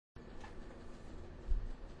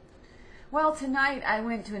Well, tonight I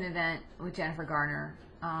went to an event with Jennifer Garner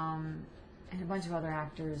and a bunch of other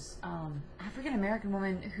actors. African American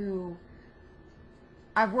woman who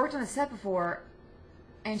I've worked on a set before,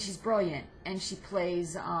 and she's brilliant, and she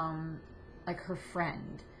plays like her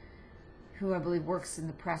friend, who I believe works in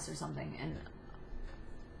the press or something. And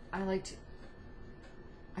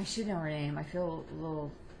I should know her name. I feel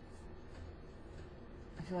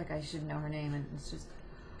like I should know her name, and it's just.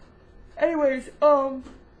 Anyways,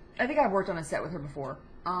 I think I've worked on a set with her before.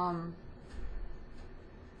 But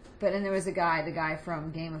then there was the guy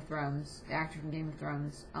from Game of Thrones, the actor from Game of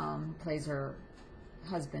Thrones, who plays her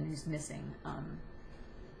husband who's missing.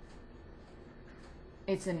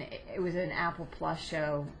 It was an Apple Plus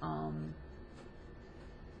show.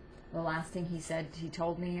 The last thing he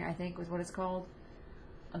told me, I think, was what it's called.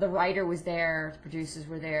 The writer was there, the producers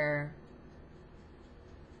were there.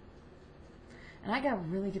 And I got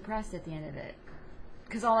really depressed at the end of it.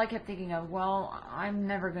 Because all I kept thinking of, well, I'm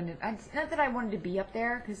never going to... Not that I wanted to be up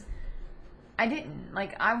there, because I didn't.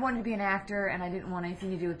 Like, I wanted to be an actor, and I didn't want anything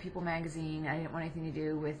to do with People magazine. I didn't want anything to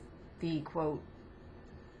do with the, quote,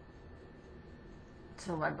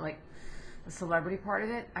 the celebrity part of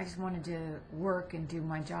it. I just wanted to work and do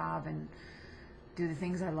my job and do the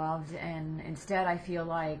things I loved. And instead, I feel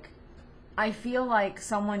like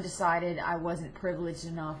someone decided I wasn't privileged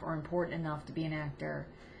enough or important enough to be an actor.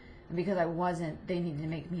 And because I wasn't, they needed to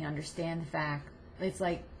make me understand the fact. It's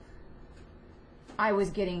like I was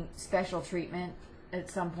getting special treatment at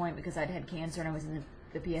some point because I'd had cancer and I was in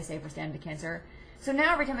the PSA for stand-up to cancer. So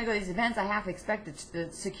now every time I go to these events, I have to expect the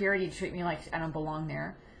security to treat me like I don't belong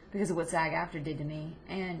there because of what SAG-AFTRA did to me.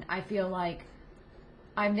 And I feel like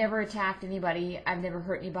I've never attacked anybody. I've never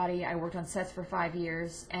hurt anybody. I worked on sets for 5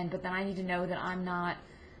 years. But then I need to know that I'm not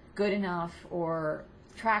good enough or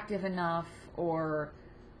attractive enough or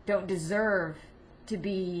don't deserve to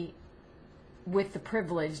be with the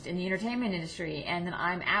privileged in the entertainment industry. And then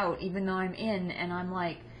I'm out even though I'm in. And I'm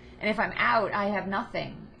like, and if I'm out, I have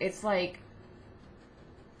nothing. It's like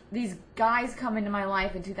these guys come into my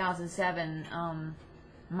life in 2007.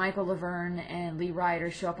 Michael Laverne and Lee Ryder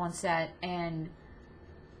show up on set, and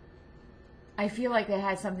I feel like they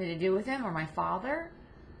had something to do with him, or my father.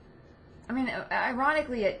 I mean,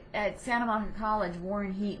 ironically, at Santa Monica College,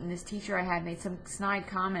 Warren Heaton, this teacher I had, made some snide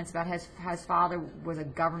comments about how his father was a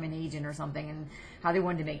government agent or something, and how they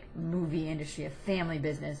wanted to make movie industry a family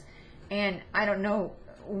business. And I don't know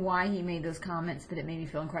why he made those comments, but it made me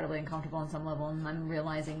feel incredibly uncomfortable on some level, and I'm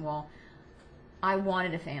realizing, well, I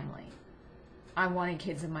wanted a family. I wanted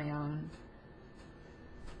kids of my own.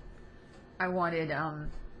 I wanted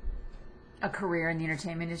a career in the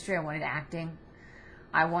entertainment industry. I wanted acting.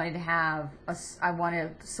 I wanted to have I wanted a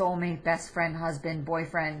soulmate, best friend, husband,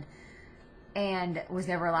 boyfriend, and was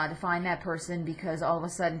never allowed to find that person because all of a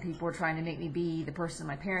sudden people were trying to make me be the person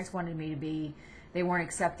my parents wanted me to be. They weren't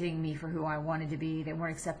accepting me for who I wanted to be. They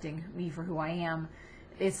weren't accepting me for who I am.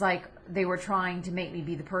 It's like they were trying to make me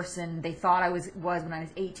be the person they thought I was when I was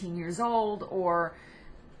 18 years old,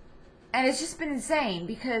 and it's just been insane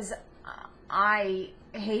because I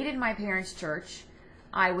hated my parents' church.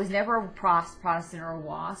 I was never a Protestant or a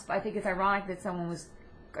WASP. I think it's ironic that someone was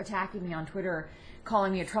attacking me on Twitter,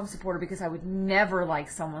 calling me a Trump supporter because I would never like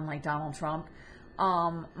someone like Donald Trump.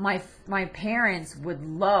 My parents would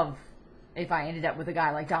love if I ended up with a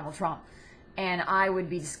guy like Donald Trump. And I would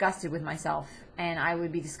be disgusted with myself, and I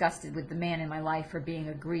would be disgusted with the man in my life for being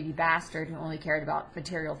a greedy bastard who only cared about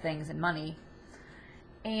material things and money.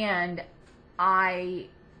 And I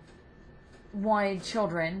wanted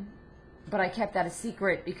children, but I kept that a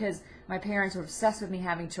secret because my parents were obsessed with me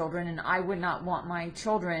having children, and I would not want my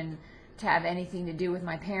children to have anything to do with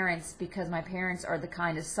my parents because my parents are the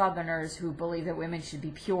kind of Southerners who believe that women should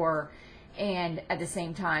be pure and at the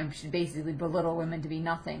same time should basically belittle women to be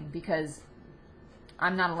nothing because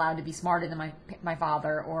I'm not allowed to be smarter than my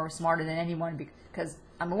father or smarter than anyone because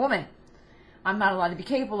I'm a woman. I'm not allowed to be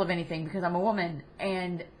capable of anything because I'm a woman.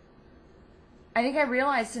 And I think I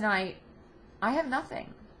realized tonight I have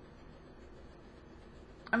nothing.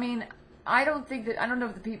 I mean, I don't know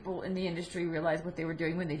if the people in the industry realized what they were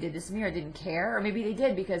doing when they did this to me or didn't care. Or maybe they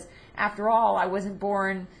did because, after all, I wasn't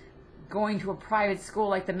born going to a private school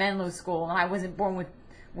like the Menlo School. And I wasn't born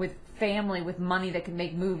with family, with money that could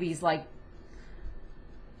make movies like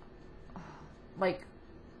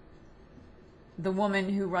the woman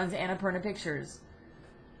who runs Annapurna Pictures.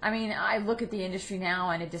 I mean, I look at the industry now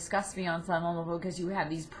and it disgusts me on some level because you have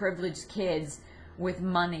these privileged kids with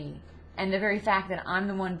money. And the very fact that I'm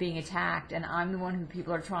the one being attacked and I'm the one who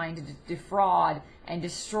people are trying to defraud and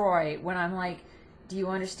destroy, when I'm like, do you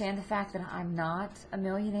understand the fact that I'm not a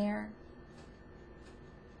millionaire?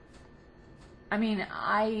 I mean,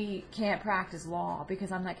 I can't practice law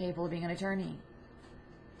because I'm not capable of being an attorney.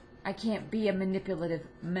 I can't be a manipulative,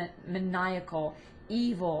 maniacal,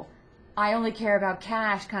 evil, I only care about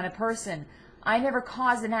cash kind of person. I never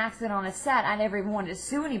caused an accident on a set. I never even wanted to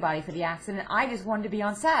sue anybody for the accident. I just wanted to be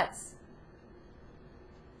on sets.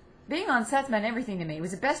 Being on sets meant everything to me. It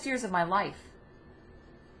was the best years of my life.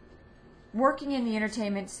 Working in the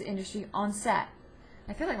entertainment industry on set.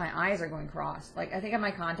 I feel like my eyes are going cross. Like, I think I have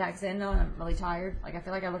my contacts in, though, and I'm really tired. Like, I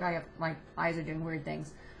feel like I look like my eyes are doing weird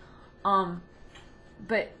things.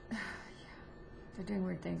 But, yeah, they're doing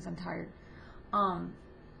weird things. I'm tired. I'm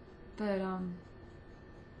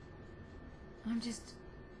just,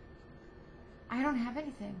 I don't have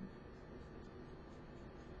anything.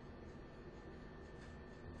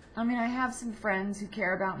 I mean, I have some friends who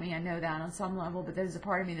care about me. I know that on some level, but there's a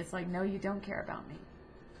part of me that's like, no, you don't care about me.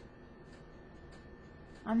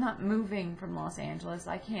 I'm not moving from Los Angeles.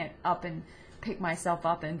 I can't up and pick myself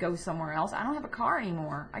up and go somewhere else. I don't have a car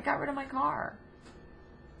anymore. I got rid of my car.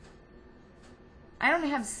 I don't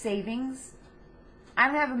have savings. I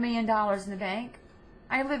don't have $1 million in the bank.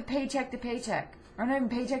 I live paycheck to paycheck. Or not even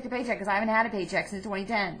paycheck to paycheck because I haven't had a paycheck since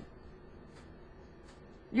 2010.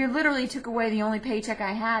 You literally took away the only paycheck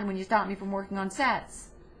I had when you stopped me from working on sets.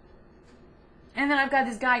 And then I've got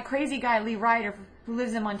this guy, crazy guy, Lee Ryder, who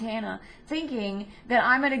lives in Montana, thinking that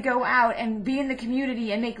I'm going to go out and be in the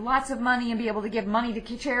community and make lots of money and be able to give money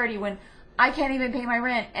to charity when I can't even pay my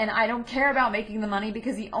rent, and I don't care about making the money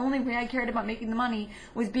because the only way I cared about making the money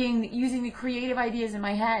was using the creative ideas in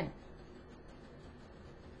my head.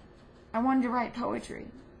 I wanted to write poetry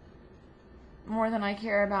more than I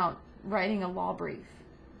care about writing a law brief.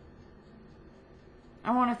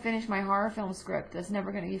 I want to finish my horror film script that's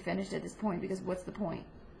never going to be finished at this point because what's the point?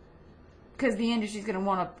 Because the industry's going to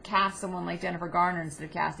want to cast someone like Jennifer Garner instead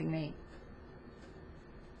of casting me.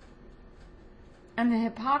 And the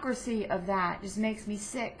hypocrisy of that just makes me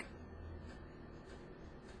sick.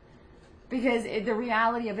 Because the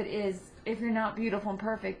reality of it is, if you're not beautiful and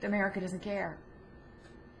perfect, America doesn't care.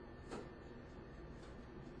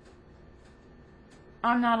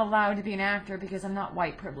 I'm not allowed to be an actor because I'm not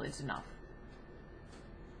white privileged enough.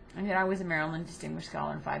 And yet I was a Maryland Distinguished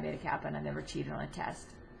Scholar and Phi Beta Kappa, and I never cheated on a test.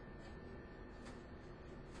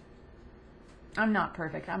 I'm not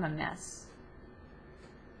perfect. I'm a mess.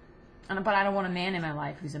 But I don't want a man in my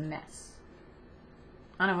life who's a mess.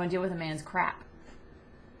 I don't want to deal with a man's crap.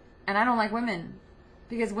 And I don't like women,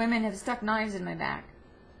 because women have stuck knives in my back.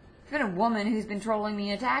 It's been a woman who's been trolling me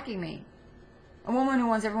and attacking me. A woman who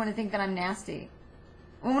wants everyone to think that I'm nasty.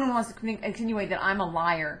 A woman who wants to insinuate that I'm a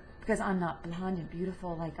liar because I'm not blonde and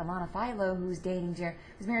beautiful like Alana Philo, who's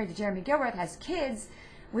married to Jeremy Gilbreth, has kids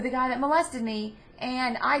with a guy that molested me,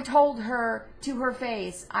 and I told her to her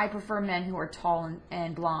face, I prefer men who are tall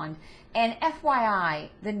and blonde. And FYI,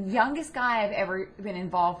 the youngest guy I've ever been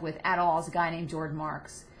involved with at all is a guy named Jordan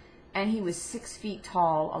Marks. And he was 6 feet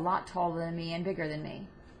tall, a lot taller than me and bigger than me.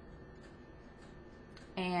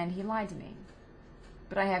 And he lied to me.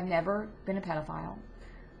 But I have never been a pedophile.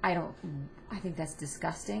 I think that's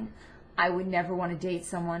disgusting. I would never want to date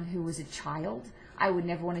someone who was a child. I would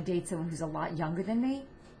never want to date someone who's a lot younger than me.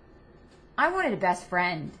 I wanted a best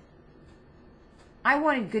friend. I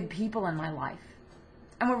wanted good people in my life.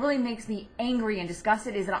 And what really makes me angry and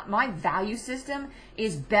disgusted is that my value system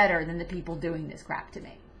is better than the people doing this crap to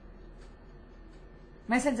me.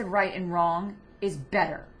 My sense of right and wrong is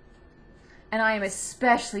better. And I am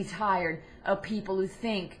especially tired of people who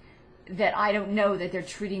think that I don't know that they're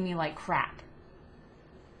treating me like crap.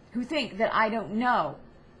 Who think that I don't know.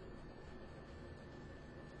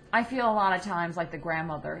 I feel a lot of times like the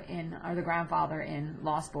grandmother or the grandfather in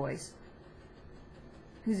Lost Boys,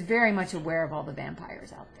 who's very much aware of all the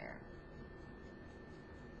vampires out there.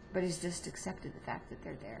 But he's just accepted the fact that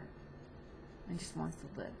they're there and just wants to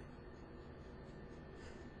live.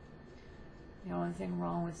 The only thing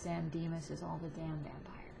wrong with Sam Demas is all the damn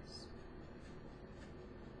vampires.